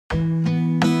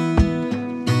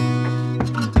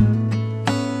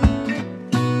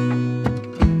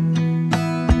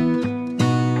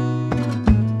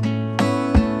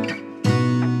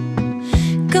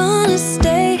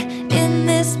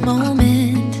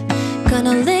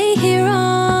gonna lay here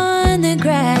on the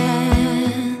grass.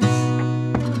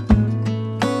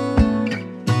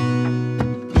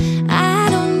 I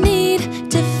don't need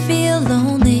to feel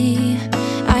lonely.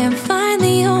 I am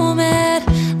finally home at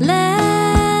last.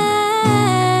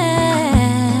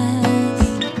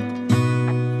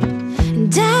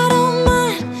 And I don't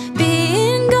mind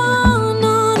being gone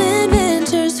on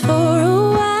adventures for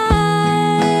a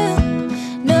while.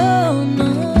 No,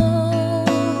 no.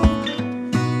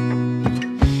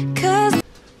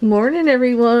 Morning,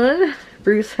 everyone.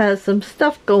 Bruce has some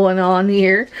stuff going on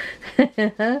here.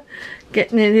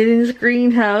 Getting it in his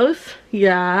greenhouse.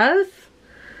 Yes.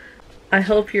 I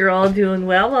hope you're all doing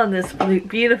well on this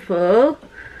beautiful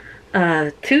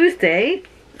Tuesday.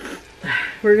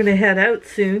 We're gonna head out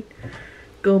soon.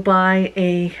 Go buy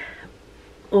a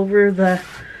over the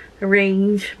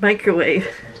range microwave.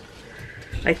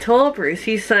 I told Bruce,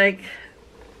 he's like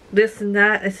this and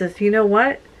that. I says, you know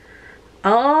what?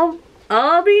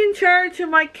 I'll be in charge of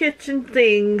my kitchen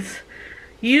things.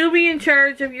 You be in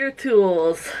charge of your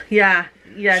tools. Yeah.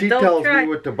 She don't tells try. me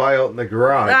what to buy out in the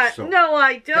garage. So. No,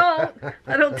 I don't.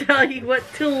 I don't tell you what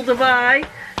tool to buy,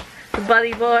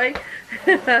 buddy boy.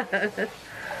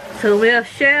 So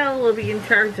Michele will be in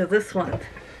charge of this one.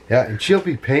 Yeah, and she'll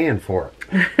be paying for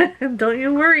it. Don't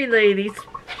you worry, ladies.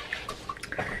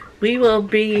 We will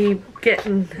be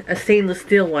getting a stainless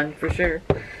steel one for sure.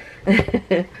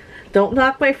 Don't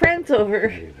knock my friends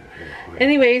over.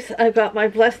 Anyways, I've got my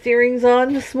blessed earrings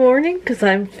on this morning because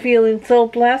I'm feeling so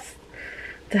blessed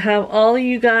to have all of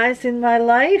you guys in my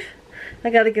life. I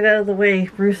got to get out of the way,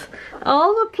 Bruce.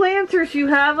 All the planters you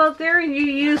have out there, and you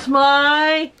use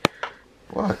my...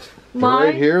 What? They're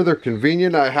right here. They're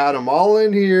convenient. I had them all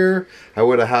in here. I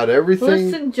would have had everything.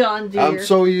 Listen, John dear. I'm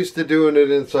so used to doing it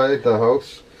inside the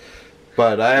house.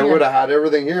 But I would have had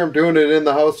everything here. I'm doing it in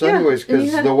the house anyways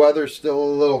because the weather's still a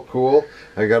little cool.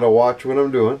 I got to watch what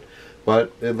I'm doing.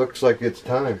 But it looks like it's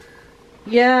time.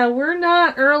 Yeah, we're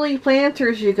not early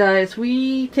planters, you guys.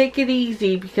 We take it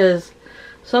easy because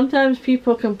sometimes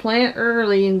people can plant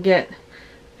early and get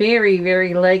very,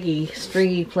 very leggy,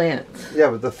 stringy plants. Yeah,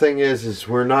 but the thing is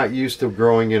we're not used to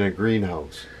growing in a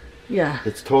greenhouse. Yeah.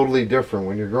 It's totally different.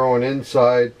 When you're growing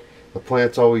inside, the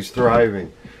plant's always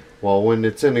thriving. Well, when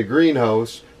it's in a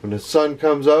greenhouse, when the sun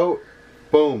comes out,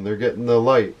 boom, they're getting the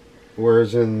light.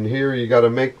 Whereas in here, you got to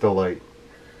make the light.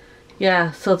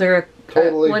 Yeah, so they're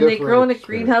totally when they grow in a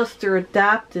greenhouse, they're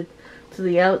adapted to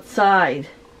the outside.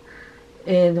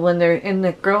 And when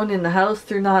they're grown in the house,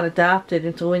 they're not adapted.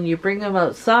 And so when you bring them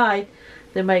outside,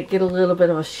 they might get a little bit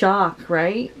of a shock,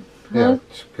 right? Yeah,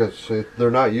 because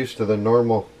they're not used to the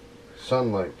normal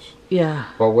sunlights. Yeah.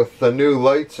 But with the new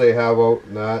lights they have out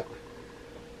and that,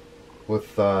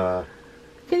 with can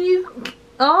you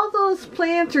all those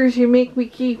planters you make me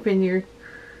keep in your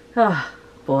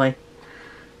boy,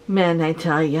 man, I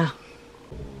tell ya.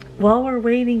 While we're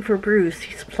waiting for Bruce,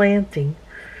 he's planting.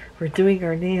 We're doing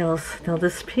our nails. Now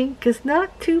this pink is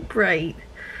not too bright.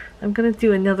 I'm gonna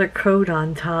do another coat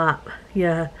on top.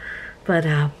 Yeah, but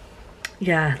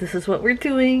yeah, this is what we're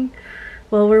doing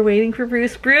while we're waiting for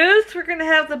Bruce. Bruce, we're gonna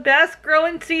have the best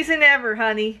growing season ever,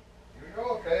 honey.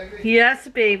 Oh, baby. Yes,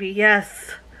 baby,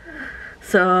 yes.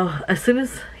 So, as soon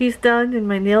as he's done and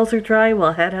my nails are dry,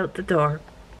 we'll head out the door.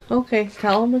 Okay,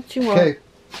 tell him what you want. Okay,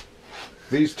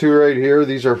 these two right here,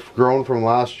 these are grown from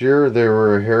last year. They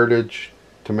were a heritage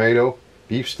tomato,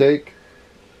 beefsteak.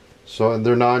 So, and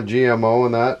they're non-GMO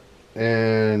and that.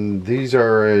 And these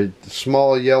are a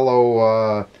small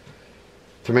yellow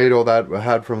tomato that I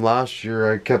had from last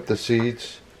year. I kept the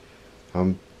seeds.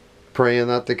 I'm praying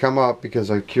that they come up because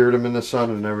I cured them in the sun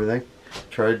and everything.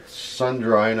 Tried sun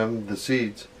drying them, the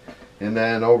seeds. And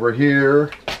then over here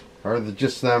are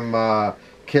just them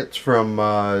kits from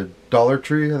Dollar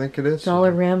Tree, I think it is.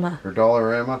 Dollarama. Or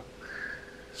Dollarama.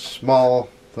 Small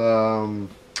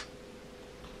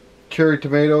cherry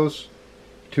tomatoes.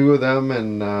 2 of them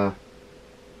and the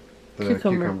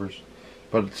cucumbers.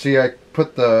 But see, I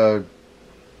put the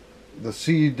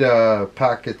seed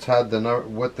packets had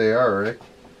what they are, right?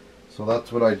 So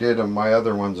that's what I did on my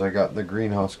other ones I got in the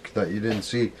greenhouse that you didn't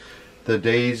see. The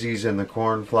daisies and the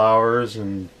cornflowers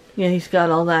and... Yeah, he's got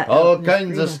all that. All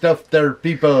kinds of stuff there,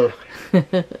 people.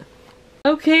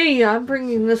 Okay, I'm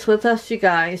bringing this with us, you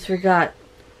guys. We got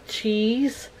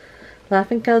cheese,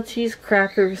 Laughing Cow cheese,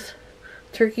 crackers,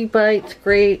 turkey bites,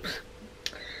 grapes,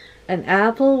 an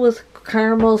apple with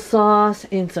caramel sauce,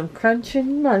 and some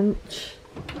crunching munch.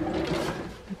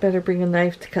 I better bring a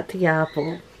knife to cut the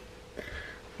apple.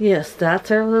 Yes,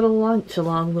 that's our little lunch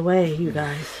along the way, you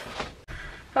guys.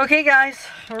 Okay, guys,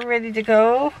 we're ready to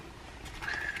go.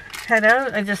 head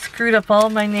out. I just screwed up all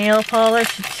my nail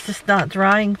polish. It's just not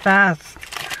drying fast.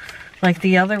 Like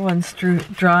the other ones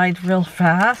dried real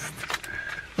fast.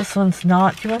 This one's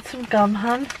not. Do you want some gum,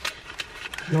 hun?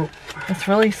 Nope. It's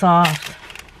really soft.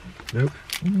 Nope.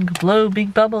 Blow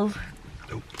big bubbles.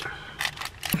 Nope.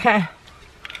 Okay.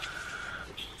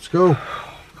 Let's go.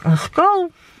 Let's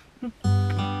go.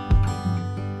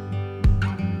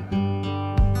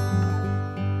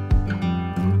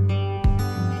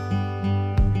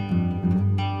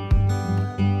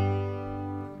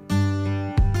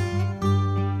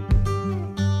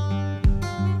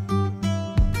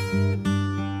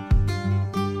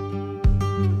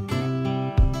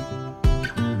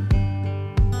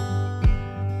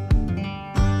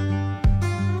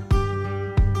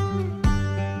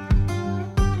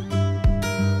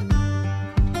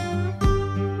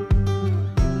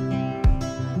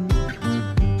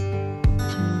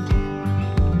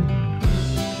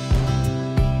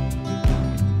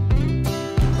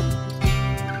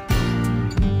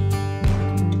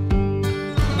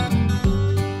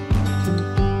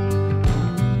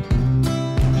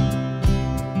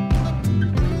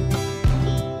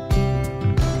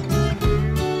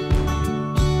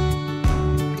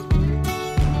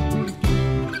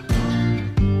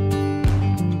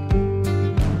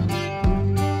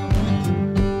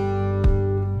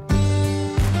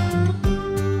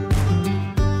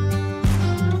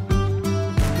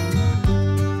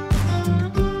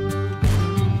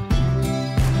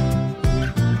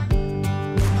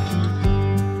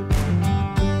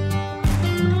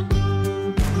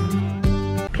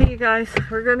 Guys,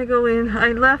 we're gonna go in.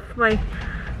 I left my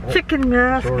chicken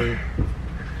mask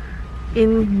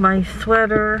in my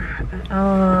sweater. Oh,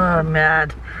 I'm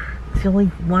mad. It's the only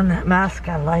one that mask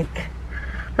I like.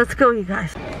 Let's go, you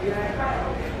guys.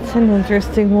 It's an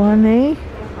interesting one, eh?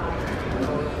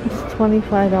 It's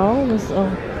 $25. Oh.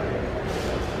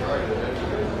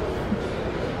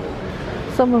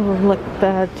 Some of them look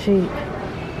bad cheap.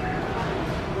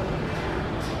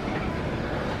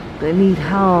 They need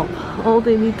help. Oh,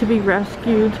 they need to be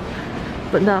rescued,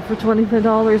 but not for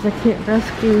 $25. I can't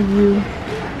rescue you.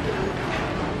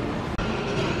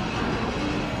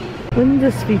 Wouldn't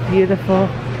this be beautiful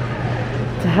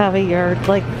to have a yard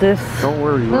like this? Don't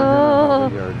worry, we're gonna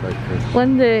have a yard like this.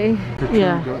 One day,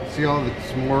 yeah. See all the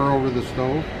s'more over the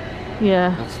stove?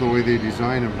 Yeah. That's the way they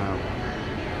design them now.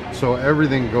 So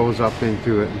everything goes up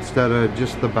into it instead of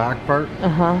just the back part.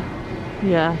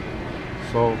 Yeah.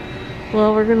 So.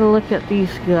 Well, we're gonna look at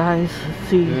these guys. Let's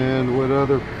see. And what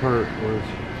other part was?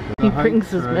 He brings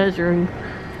his measuring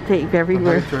tape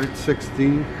everywhere. The height's right,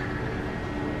 16. Did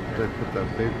I put that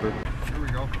paper? Here we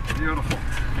go. Beautiful.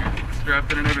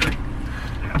 Strapped in and everything.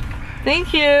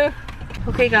 Thank you.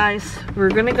 Okay, guys, we're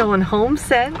gonna go in home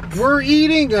scent. We're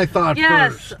eating, I thought.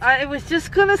 Yes, first. I was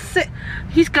just gonna say.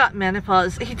 He's got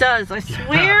menopause. He does. I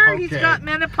swear, okay. He's got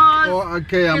menopause. Oh,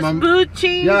 okay, his mood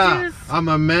changes. Yeah, I'm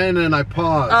a man and I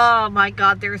pause. Oh my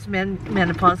God, there's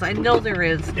menopause. I know there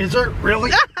is. Is there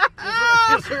really?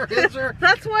 Is there?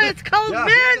 That's why it's called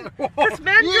men. Because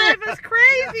men drive us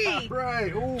crazy. Yeah,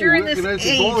 right. Ooh, during this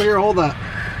age. Oh, here, hold that.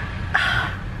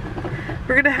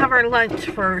 We're gonna have our lunch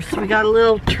first. We got a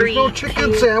little treat. There's no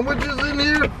chicken sandwiches in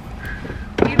here.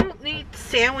 You don't need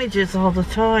sandwiches all the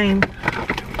time.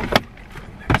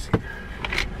 I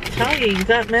tell you, you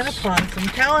got menopause. I'm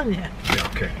telling you. Yeah,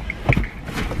 okay.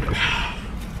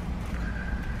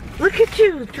 Look at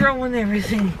you throwing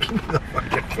everything. Give me the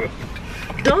fucking food.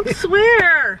 Don't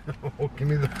swear. Oh, give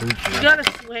me the food. You gotta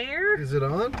swear? Is it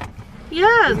on? Yes.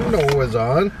 I didn't know it was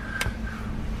on.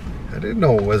 I didn't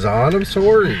know it was on. I'm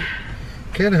sorry.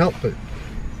 Can't help it.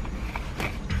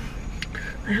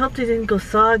 I hope they didn't go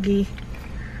soggy.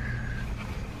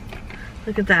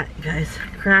 Look at that, you guys.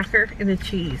 Cracker and a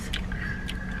cheese.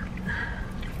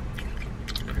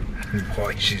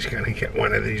 Boy, she's gonna get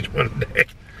one of these one day.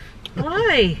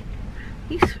 Why?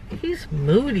 He's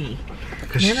moody.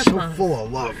 Because she's so full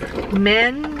of love.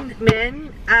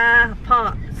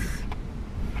 Pause.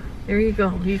 There you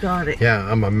go. You got it. Yeah,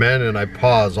 I'm a man and I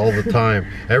pause all the time.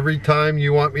 Every time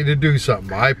you want me to do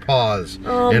something, I pause.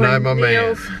 Oh, and I'm a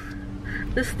nails.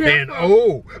 man. This And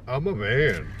oh, I'm a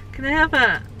man. Can I have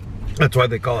a? That's why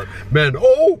they call it men.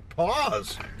 Oh,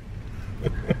 pause.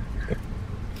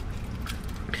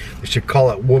 They should call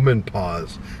it woman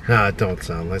pause. Nah, it don't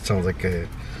sound. That sounds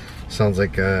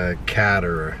like a cat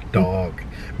or a dog.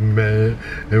 Man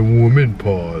and woman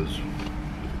pause.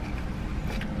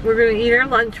 We're gonna eat our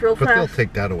lunch real fast. But they'll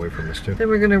take that away from us too. Then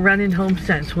we're gonna run in home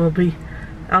sense. I'll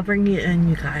bring you in,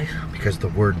 you guys. Because the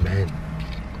word man.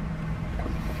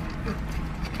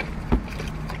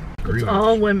 It's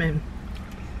all women.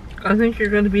 I think you're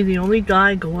going to be the only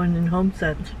guy going in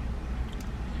HomeSense.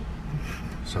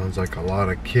 Sounds like a lot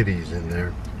of kitties in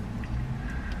there.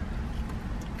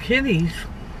 Kitties?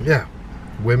 Yeah.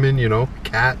 Women, you know,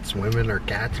 cats, women or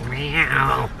cats.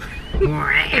 Meow.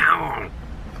 Meow.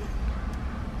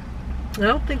 I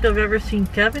don't think I've ever seen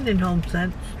Kevin in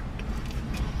HomeSense.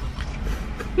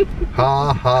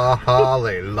 Ha ha ha,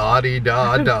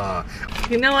 la-di-da-da.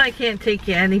 You know I can't take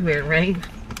you anywhere, right?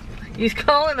 He's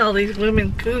calling all these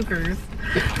women cougars.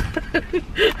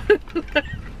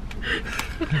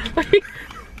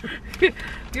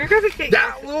 You're gonna get...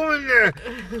 That woman there,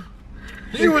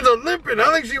 she was a limping.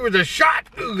 I think she was a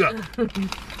shot cougar.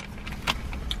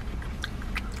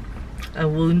 A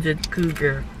wounded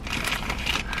cougar.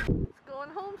 It's going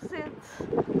HomeSense.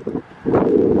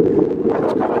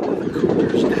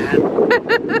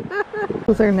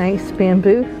 Those are nice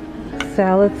bamboo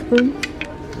salad spoons.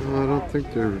 I don't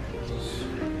think they're...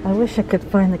 I wish I could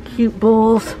find the cute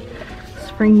bowls,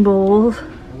 spring bowls.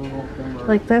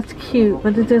 Like that's cute,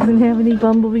 but it doesn't have any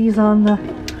bumblebees on the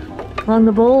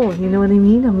bowl. You know what I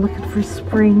mean? I'm looking for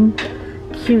spring,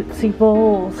 cutesy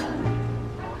bowls.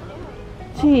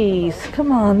 Jeez,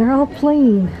 come on, they're all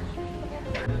plain.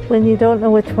 When you don't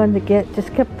know which one to get,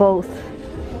 just get both.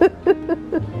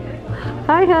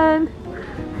 Hi, hon.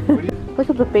 Look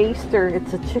at the baster.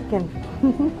 It's a chicken.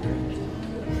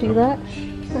 See that?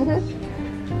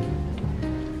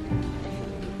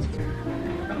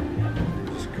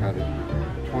 Just cut it.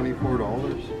 $24.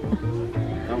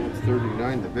 That one's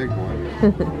 $39, the big one.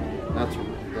 That's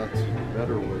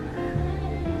better wood.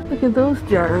 Look at those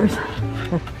jars.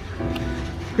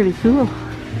 Pretty cool.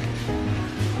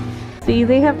 See,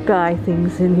 they have guy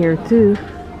things in here too.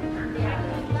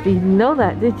 You didn't know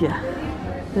that, did you?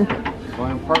 That's why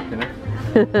I'm parking it.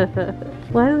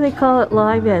 Why do they call it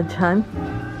live edge, hon?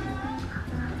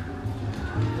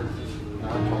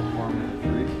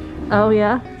 Oh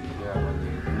yeah?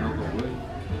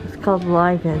 It's called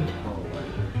live edge.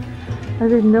 I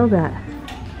didn't know that.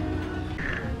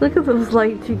 Look at those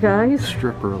lights, you guys.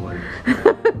 Stripper lights.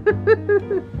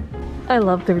 I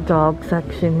love their dog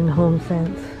section in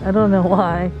HomeSense. I don't know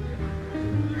why.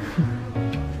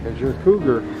 Because you're a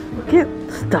cougar.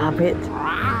 Stop it.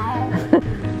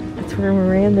 That's where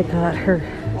Miranda got her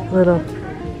little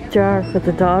jar with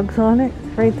the dogs on it.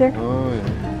 Right there. Oh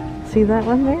yeah. See that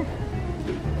one there?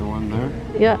 The one there?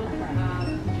 Yeah.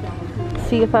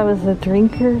 See, if I was a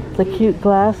drinker, the cute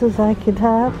glasses I could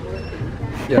have.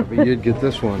 Yeah, but you'd get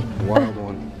this one. Wild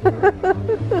one.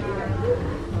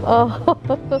 Oh.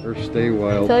 Or stay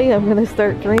wild. I tell you, I'm going to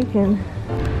start drinking.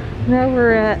 Now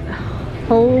we're at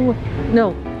home.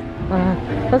 No.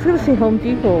 I was going to say Home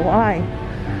Depot. Why?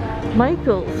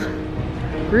 Michael's.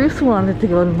 Bruce wanted to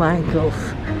go to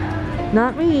Michael's.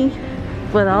 Not me,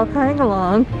 but I'll tag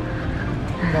along.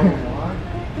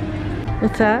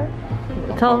 What's that?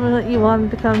 Tell me what you wanted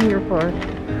to come here for.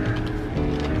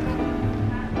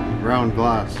 Round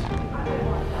glass.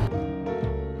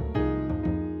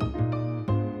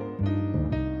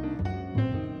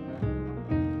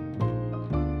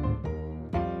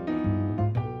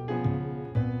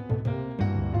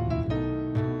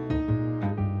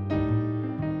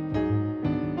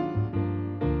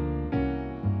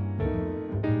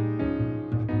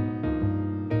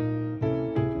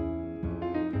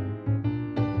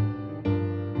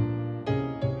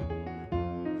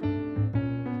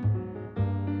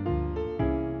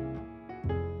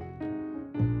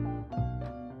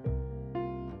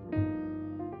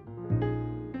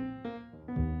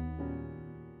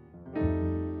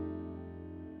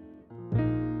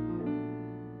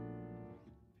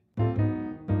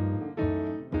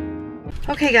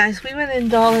 Okay guys, we went in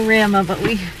Dollarama, but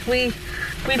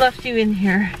we left you in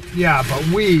here. Yeah, but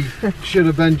we should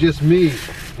have been just me.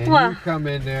 And Well, you come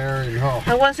in there and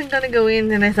I wasn't gonna go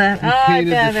in, and I thought, you oh, I painted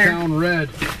the better. town red.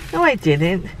 No, I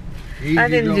didn't. Easy I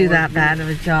didn't do that bad of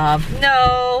a job.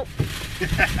 No,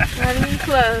 not even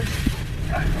close.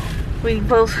 We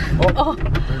both. Oh,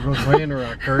 There goes my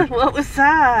interact, Kurt. what was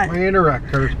that? My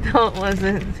interact, Kurt. No, it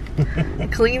wasn't. A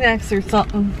Kleenex or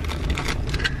something.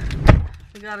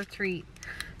 We got a treat.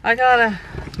 I got a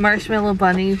marshmallow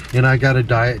bunny. And I got a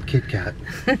Diet Kit Kat.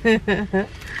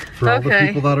 For all the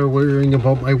people that are worrying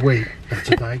about my weight, that's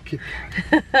a Diet Kit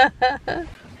Kat.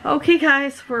 Okay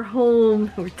guys, we're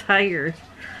home. We're tired.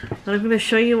 But I'm going to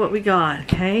show you what we got,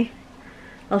 okay?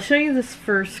 I'll show you this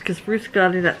first because Bruce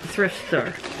got it at the thrift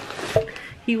store.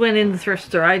 He went in the thrift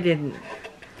store, I didn't.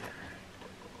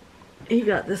 He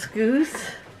got this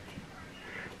goose.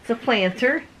 It's a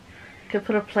planter. Could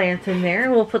put a plant in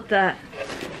there. We'll put that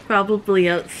probably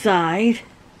outside.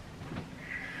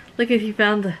 Look, if he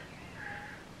found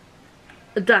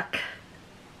A duck.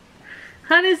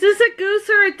 Hon, is this a goose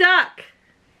or a duck?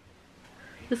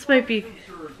 This might be...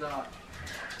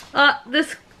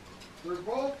 this... They're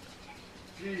both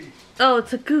geese. Oh,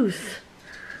 it's a goose.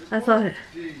 I thought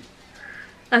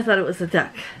it was a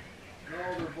duck. No,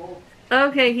 they're both.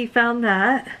 Okay, he found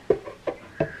that.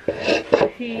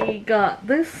 He got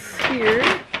this here.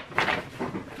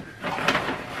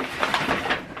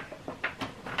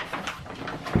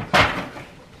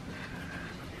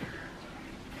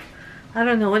 I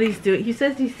don't know what he's doing. He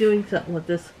says he's doing something with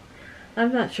this.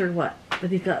 I'm not sure what, but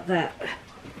he got that.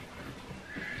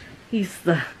 He's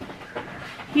the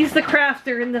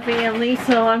crafter in the family,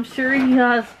 so I'm sure he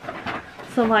has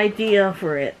some idea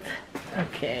for it.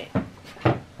 Okay.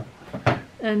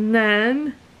 And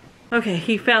then, okay,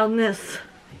 he found this.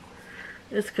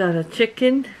 It's got a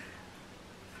chicken,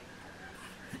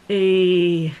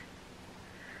 a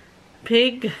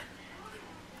pig,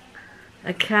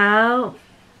 a cow,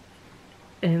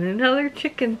 and another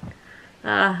chicken.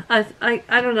 I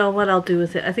don't know what I'll do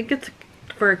with it. I think it's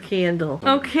for a candle.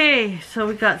 Okay, so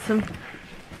we got some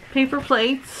paper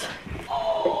plates.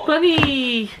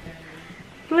 Bunny!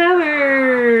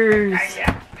 Flowers!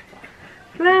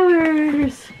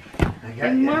 Flowers!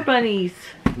 And more bunnies.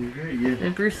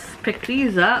 And Bruce picked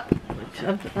these up. Which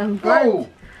I'm glad.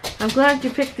 I'm glad you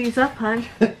picked these up, hon.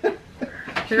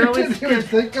 They're always didn't even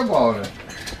think about it.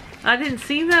 I didn't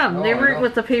see them. No, they weren't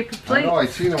with the paper plates. I know, I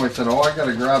seen them. I said, oh, I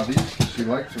gotta grab these because she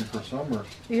likes them for summer.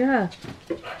 Yeah.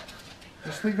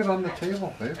 Just leave it on the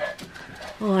table, babe.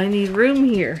 Well, I need room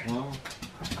here. Well,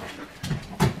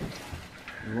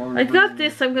 I got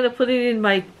this. I'm going to put it in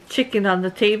my chicken on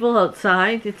the table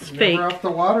outside. It's fake. Never have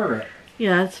to water it.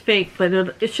 Yeah, it's fake, but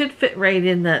it should fit right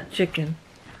in that chicken.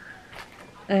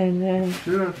 And then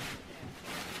Sure.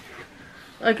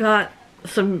 I got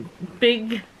some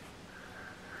big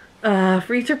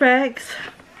freezer bags.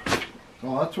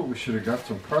 Oh, that's what we should have got,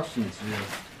 some Preston's here.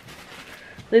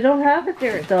 They don't have it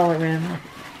there at Dollarama.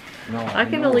 No, I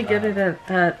can only get it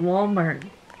at Walmart.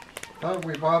 Thought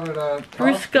we bought it at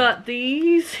Bruce Costco. got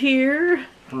these here.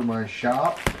 For my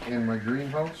shop and my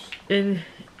greenhouse. In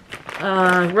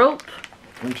rope.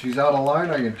 When she's out of line,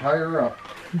 I can tie her up.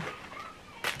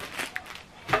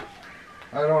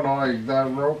 I don't know,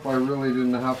 that rope, I really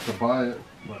didn't have to buy it.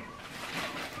 But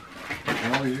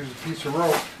I always use a piece of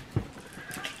rope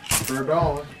for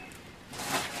 $1.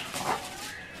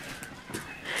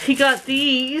 He got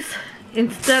these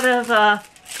instead of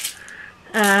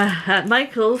at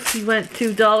Michael's. He went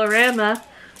to Dollarama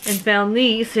and found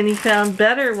these, and he found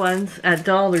better ones at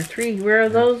Dollar Tree. Where are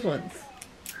those ones?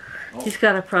 Oh. He's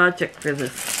got a project for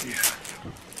this.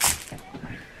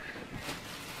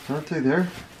 Aren't they there?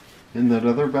 In that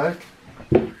other bag?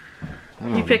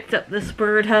 He picked up this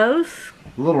birdhouse.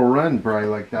 Little wren probably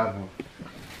like that one.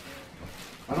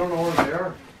 I don't know where they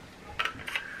are.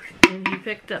 And he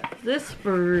picked up this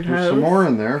birdhouse. There's some more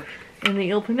in there. And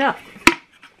they opened up.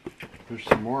 There's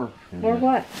some more. More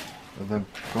what? Of the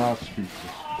glass pieces.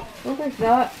 Oh, there's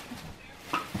not.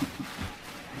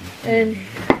 And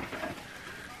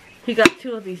he got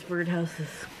 2 of these birdhouses.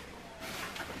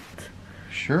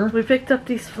 Sure. We picked up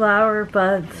these flower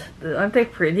buds. Aren't they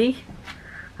pretty?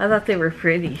 I thought they were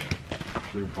pretty.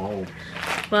 They're bulbs.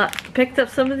 Well, picked up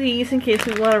some of these in case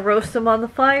we want to roast them on the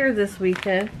fire this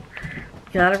weekend.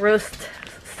 Gotta roast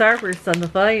starburst on the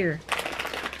fire.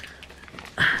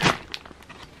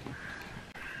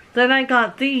 Then I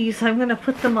got these. I'm gonna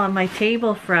put them on my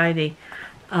table Friday.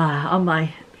 When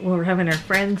we're having our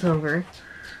friends over.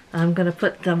 I'm gonna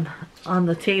put them on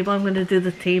the table. I'm gonna do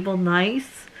the table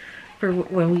nice for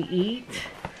when we eat.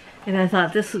 And I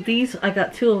thought these I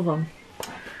got 2 of them.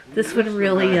 This would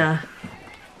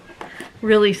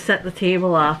really set the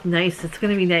table off nice. It's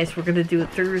gonna be nice. We're gonna do it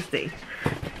Thursday,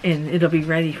 and it'll be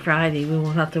ready Friday. We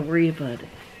won't have to worry about it.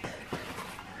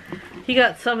 He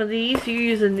got some of these. You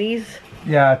using these?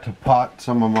 Yeah, to pot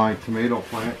some of my tomato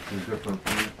plants and different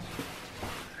plants.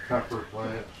 Pepper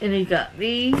plants. And he got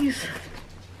these.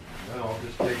 Then I'll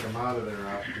just take them out of there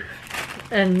after.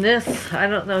 And this, I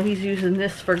don't know, he's using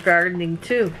this for gardening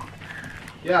too.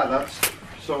 Yeah, that's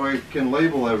so I can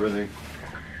label everything.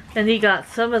 And he got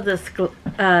some of this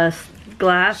glass.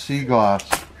 Sea glass.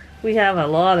 We have a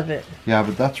lot of it. Yeah,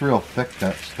 but that's real thick,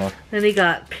 that stuff. And he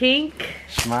got pink.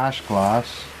 Smash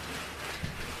glass.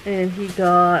 And he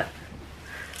got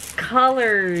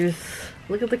colors.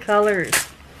 Look at the colors.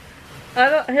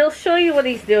 He'll show you what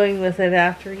he's doing with it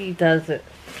after he does it.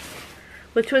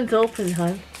 Which one's open,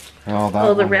 hon? Oh,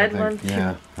 that the one, red one?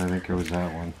 Yeah, I think it was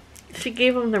that one. She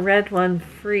gave him the red one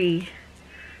free.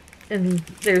 And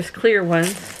there's clear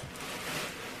ones.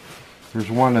 There's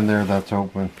one in there that's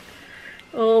open.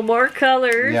 Oh, more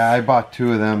colors. Yeah, I bought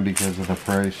 2 of them because of the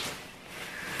price.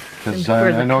 Because And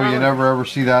for the I know you color. never ever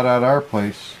see that at our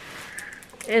place.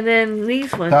 And then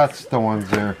these ones. That's the ones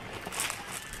there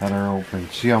that are open.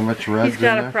 See how much red's He's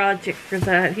got in a there? project for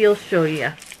that. He'll show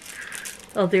you.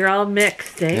 Oh, they're all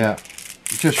mixed, eh? Yeah,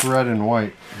 just red and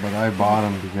white. But I bought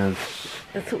them because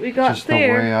That's what we got just the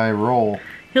there. way I roll.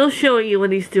 He'll show you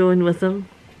what he's doing with them.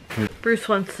 Bruce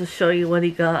wants to show you what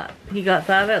he got. He got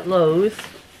that at Lowe's.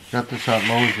 Got this at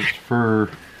Lowe's. It's for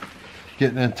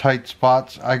getting in tight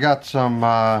spots. I got some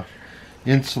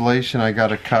insulation I got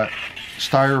to cut.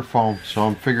 Styrofoam. So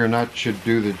I'm figuring that should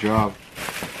do the job.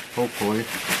 Hopefully.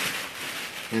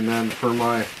 And then for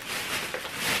my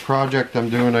project I'm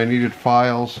doing, I needed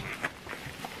files.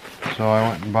 So I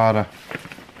went and bought a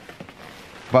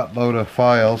buttload of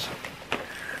files.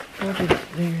 What is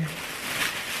there?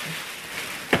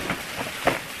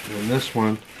 And this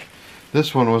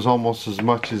one was almost as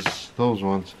much as those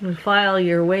ones. You file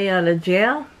your way out of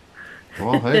jail?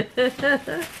 Well, hey,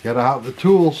 gotta have the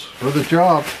tools for the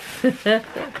job.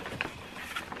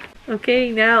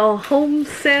 Okay, now home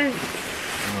sense.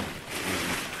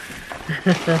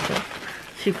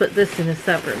 She put this in a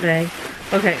separate bag.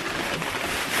 Okay.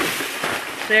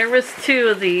 There was 2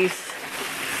 of these.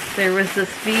 There was this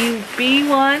B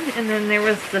one, and then there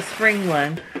was the spring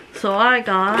one. So I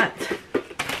got...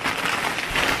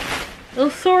 Oh,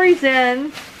 sorry,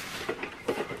 Zen.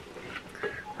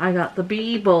 I got the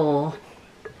bee bowl.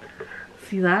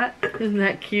 See that? Isn't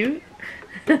that cute?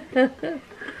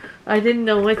 I didn't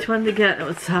know which one to get. It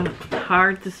was a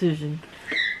hard decision.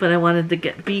 But I wanted to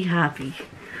get Be Happy.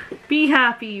 Be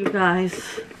happy, you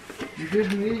guys. You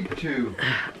didn't need to.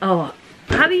 Oh,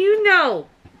 how do you know?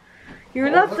 You're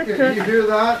not the cook. You hear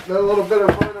that? That little bit of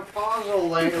menopausal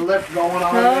lift going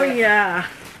on Oh, there. yeah.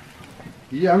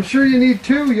 Yeah, I'm sure you need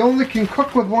 2. You only can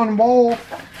cook with 1 bowl.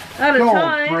 At a Don't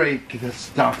time. break the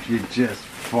stuff you just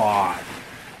bought.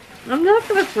 I'm not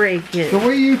going to break it. The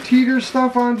way you teeter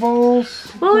stuff on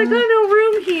bowls. Well, I got no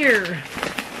room here.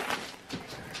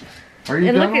 Are you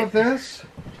And done look with this?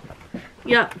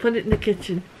 Yeah, put it in the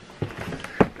kitchen.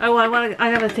 Oh, I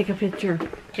gotta take a picture.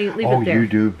 Hey, leave it there. You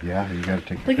do. Yeah, you gotta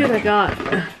take a Look picture. what I got.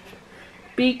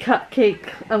 Bee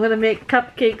cupcake. I'm gonna make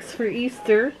cupcakes for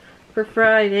Easter for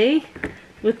Friday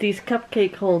with these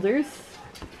cupcake holders.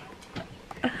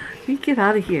 You get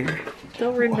out of here.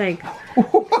 Don't ruin my...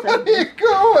 Where are you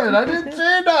going? I didn't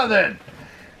say nothing.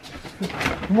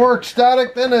 More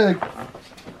ecstatic than a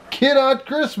kid on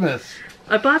Christmas.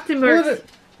 I bought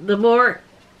the more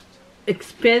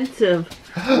expensive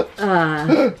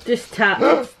dish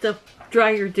towels to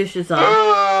dry your dishes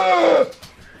on.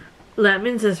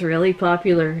 Lemons is really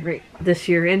popular this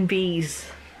year, and bees.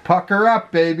 Pucker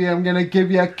up, baby. I'm gonna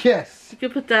give you a kiss. You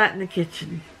can put that in the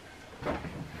kitchen.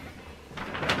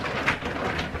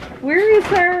 Where is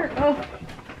our... Oh,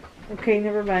 okay,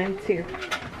 never mind. It's here.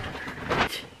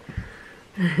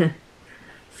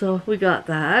 So we got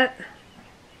that.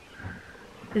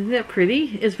 Isn't it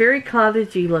pretty? It's very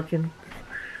cottagey looking,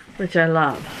 which I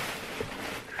love.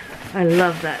 I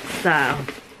love that style.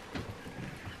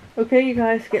 Okay, you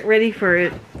guys, get ready for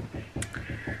it.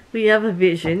 We have a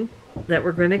vision that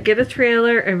we're going to get a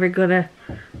trailer and we're going to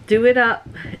do it up.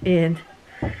 And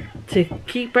to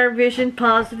keep our vision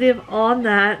positive on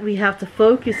that, we have to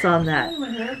focus on that.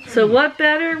 So what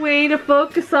better way to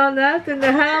focus on that than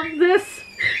to have this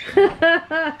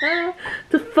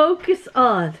to focus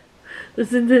on?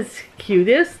 Isn't this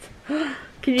cutest?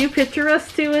 Can you picture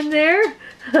us two in there?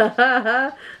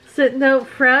 Sitting out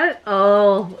front?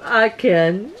 Oh, I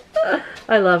can.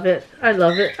 I love it. I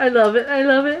love it. I love it. I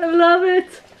love it. I love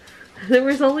it. There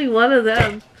was only one of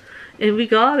them. And we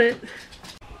got it.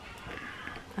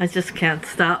 I just can't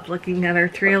stop looking at our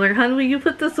trailer. Hun, will you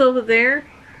put this over there?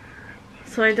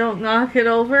 So I don't knock it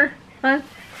over? Hun?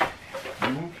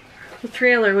 The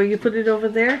trailer, will you put it over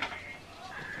there?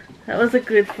 That was a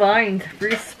good find.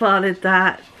 Bruce spotted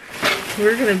that.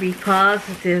 We're going to be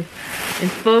positive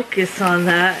and focus on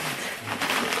that.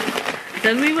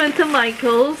 Then we went to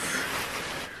Michael's.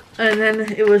 And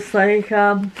then it was like,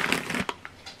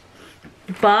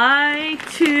 buy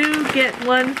two, get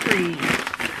one free.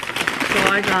 So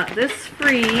I got this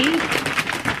free.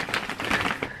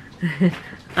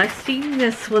 I seen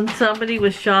this when somebody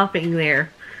was shopping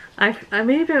there.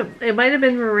 It might have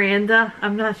been Miranda.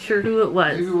 I'm not sure who it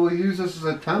was. Maybe we'll use this as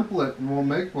a template and we'll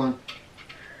make one.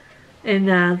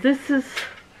 And this is,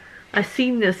 I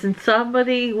seen this and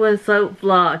somebody was out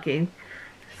vlogging.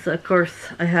 So of course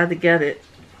I had to get it.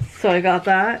 So I got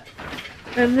that.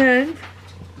 And then,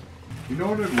 You know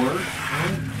what would work?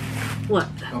 Right? what?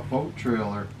 A boat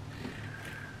trailer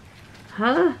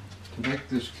Huh? to make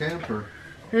this camper.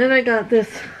 And then I got this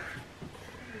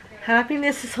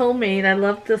Happiness is Homemade. I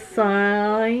love the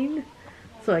sign.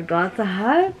 So I got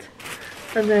that.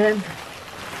 And then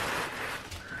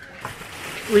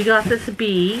we got this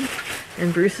bee.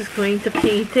 And Bruce is going to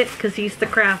paint it because he's the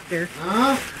crafter.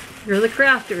 You're the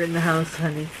crafter in the house,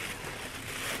 honey.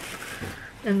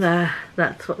 And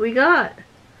that's what we got.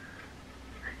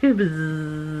 Is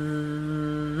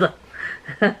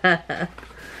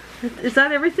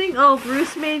that everything? Oh,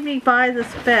 Bruce made me buy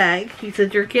this bag. He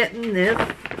said, you're getting this.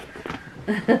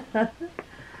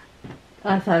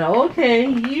 I thought, okay,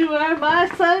 you are my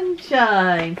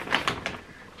sunshine.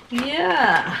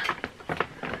 Yeah.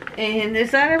 And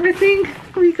is that everything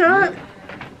we got?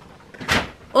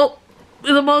 Oh,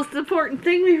 the most important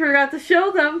thing we forgot to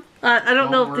show them. I don't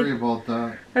know if worry about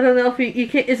that. I don't know if you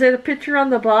can. Is it a picture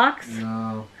on the box?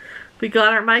 No. We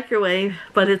got our microwave,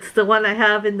 but it's the one I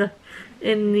have in the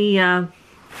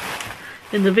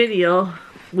video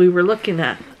we were looking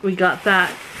at. We got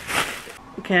that.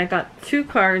 Okay, I got 2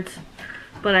 cards,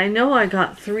 but I know I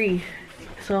got 3,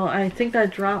 so I think I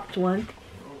dropped one.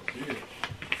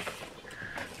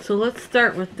 So let's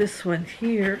start with this one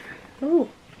here. Oh,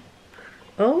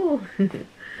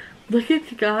 look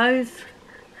at you guys.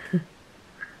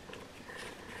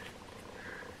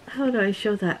 How do I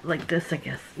show that? Like this, I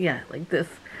guess. Yeah, like this.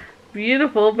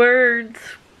 Beautiful birds.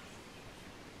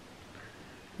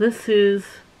 This is...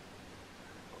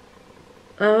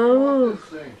 Oh.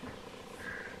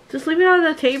 Just leave it on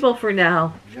the table for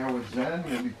now. Yeah, with Zen,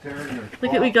 you'll be tearing your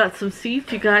Look at, we got some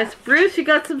seeds, you guys. Bruce, you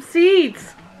got some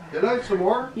seeds. Did I have some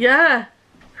more? Yeah.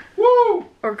 Woo!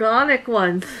 Organic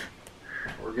ones.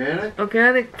 Organic?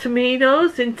 Organic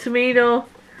tomatoes and tomato...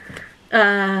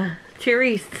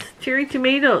 cherry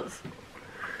tomatoes.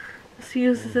 Let's see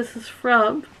who this is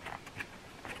from.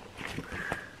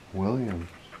 William.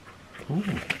 Ooh.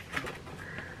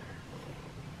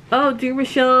 Oh, dear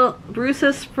Michelle, Bruce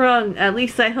has sprung. At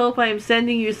least I hope I am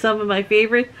sending you some of my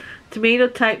favorite tomato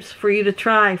types for you to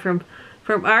try. From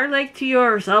our lake to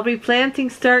yours. I'll be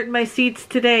starting my seeds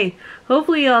today.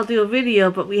 Hopefully I'll do a video,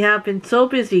 but we have been so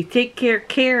busy. Take care,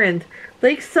 Karen.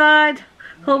 Lakeside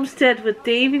Homestead with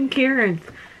Dave and Karen.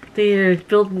 They're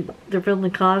building a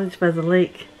cottage by the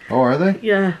lake. Oh, are they?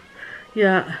 Yeah.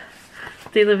 Yeah.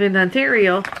 They live in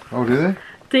Ontario. Oh, do they?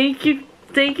 Thank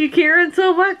you, Karen,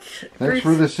 so much. Thanks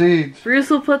for the seeds. Bruce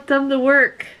will put them to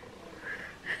work.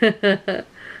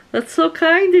 That's so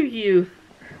kind of you.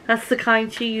 That's the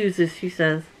kind she uses, she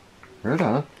says. Right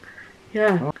on.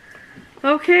 Yeah.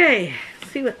 Okay.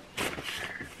 Let's see what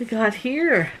we got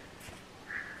here.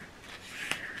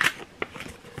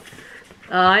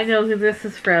 Oh, I know who this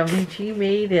is from. She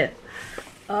made it.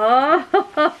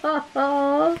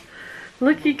 Oh,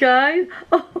 look, you guys.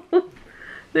 Oh,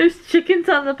 there's chickens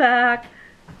on the back.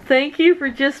 Thank you for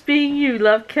just being you.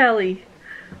 Love, Kelly.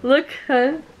 Look,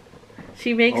 huh?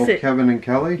 She makes it. Kevin and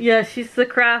Kelly? Yeah, she's the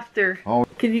crafter. Oh.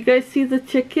 Can you guys see the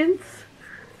chickens?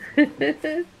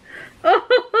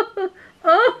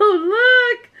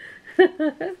 Oh,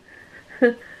 look.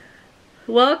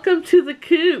 Welcome to the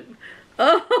coop.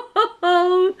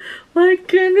 Oh, my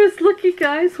goodness. Look, you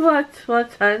guys. Watch,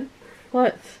 hon.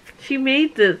 Watch. She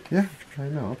made this. Yeah, I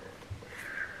know.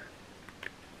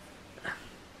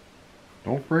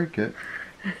 Don't break it.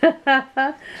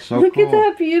 So look cool. at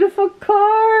that beautiful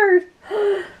card.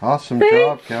 Awesome Thank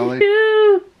job, Kelly.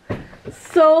 you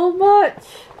so much.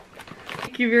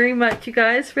 Thank you very much, you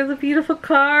guys, for the beautiful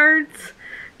cards.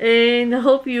 And I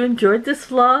hope you enjoyed this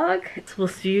vlog. We'll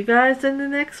see you guys in the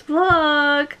next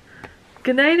vlog.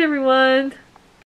 Good night, everyone.